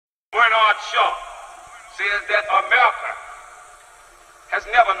Bernard Shaw says that America has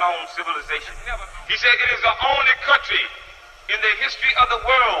never known civilization. He said it is the only country in the history of the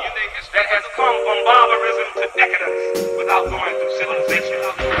world that has come from barbarism to decadence without going through civilization.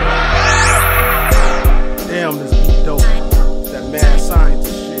 Damn, this is dope. That mad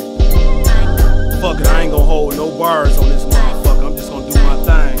scientist shit. Fuck it, I ain't gonna hold no bars on this motherfucker. I'm just gonna do my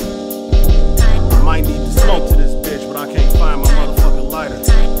thing. I might need to smoke to this bitch, but I can't find my motherfucking lighter.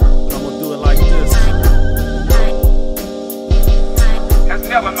 But I'm gonna do it like this. Has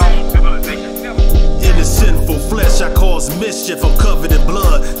never known civilization. In the sinful flesh, I cause mischief. I'm covered in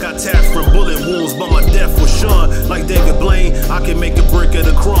blood. Got tapped from bullet wounds, but my death was shunned. Like David Blaine, I can make a brick of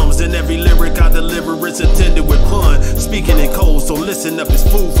the crumbs. And every lyric I deliver is intended with pun. Speaking in code, so listen up, it's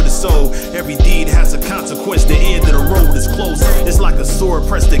food for the soul. Every deed has a consequence, the end of the road is close. It's like a sword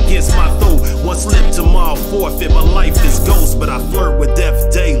pressed against my throat. One slip, tomorrow forfeit, my life is ghost. But I flirt with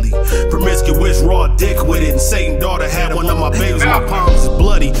death daily. Promiscuous, raw dick with it. And Satan daughter had one of my babies, my palms is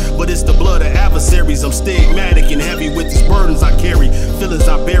bloody. But it's the blood of adversaries. I'm stigmatic and heavy with these burdens I carry. Feelings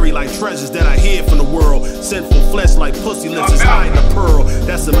I bury like treasures that I hid from the world. Sinful flesh like pussy lips is hiding a pearl.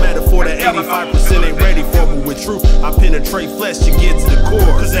 That's a metaphor that 85% ain't ready for. But with truth, I penetrate flesh to get to the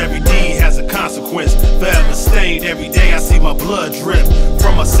core. Cause every deed has a consequence. Forever stained, every day I see my blood drip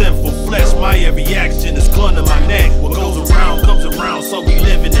from my sinful flesh. My every action is clung to my neck. What goes around comes around, so we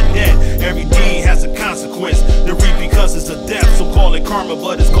live in the debt. Every deed has a consequence. The reap because it's a death, so call it karma,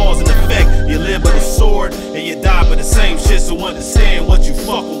 but it's cause and effect. You live by the sword and you die by the same shit, so understand what you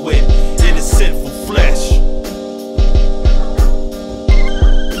fucking with in the sinful flesh.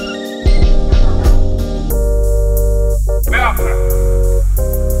 America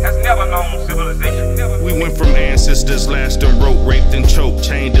has never known civilization. We went from ancestors lashed and wrote, raped and choked,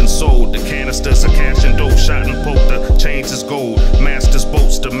 chained and sold. The canisters of cash and dope, shot and poked. The chains is gold, masters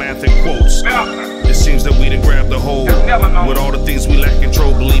boats, the math and quotes. It seems that we done grabbed the hold. With all the things we lack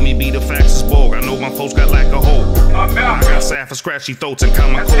control, believe me, be the facts is bold. I know my folks got lack of hope. I got cypher, scratchy throats and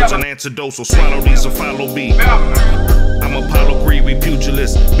common codes and antidotes, so swallow these or follow me. I'm Apollo Creed, we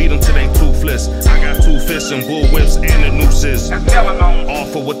pugilists, beat them till they toothless. I got 2 fists and bull whips and the nooses. All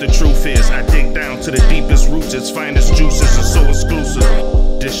for what the truth is. I dig down to the deepest roots, its finest juices are so exclusive.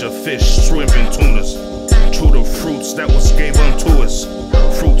 Dish of fish, shrimp and tunas. True to fruits that was gave unto us.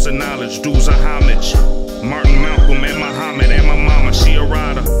 Fruits of knowledge, dues of homage. Martin, Malcolm, and Muhammad, and my mama, she a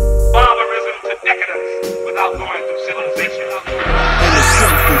rider. Barbarism to decadence without going through civilization. In the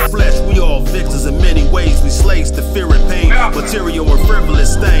sinful flesh, we all victims in many ways. We slaves to fear and pain, material and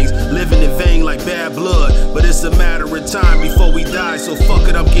frivolous things. Living in vain like bad blood, but it's a matter of time before we die. So fuck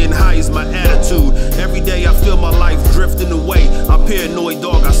it, I'm getting high is my attitude. Every day I feel my life drifting away. I'm paranoid,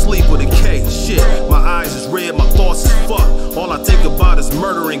 dog, I sleep with a K. Shit, my eyes is red, my thoughts is fucked. All I think about is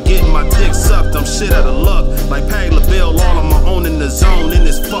murder and getting my dick sucked. I'm shit out of luck, like Pag LaBelle, all on my own in the zone. In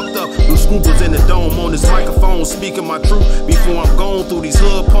this fucked up, blue scruples in the dome. On this microphone, speaking my truth before I'm gone through these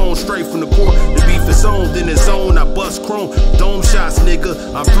hood poems straight from the core. The beef is on, then it's on. I bust chrome, dome shots, nigga.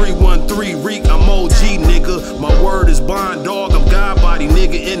 I'm 313 Reek, I'm OG, nigga. My word is bond, dog. I'm God body,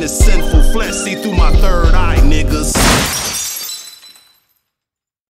 nigga. In the sinful flesh, see through my third eye, niggas.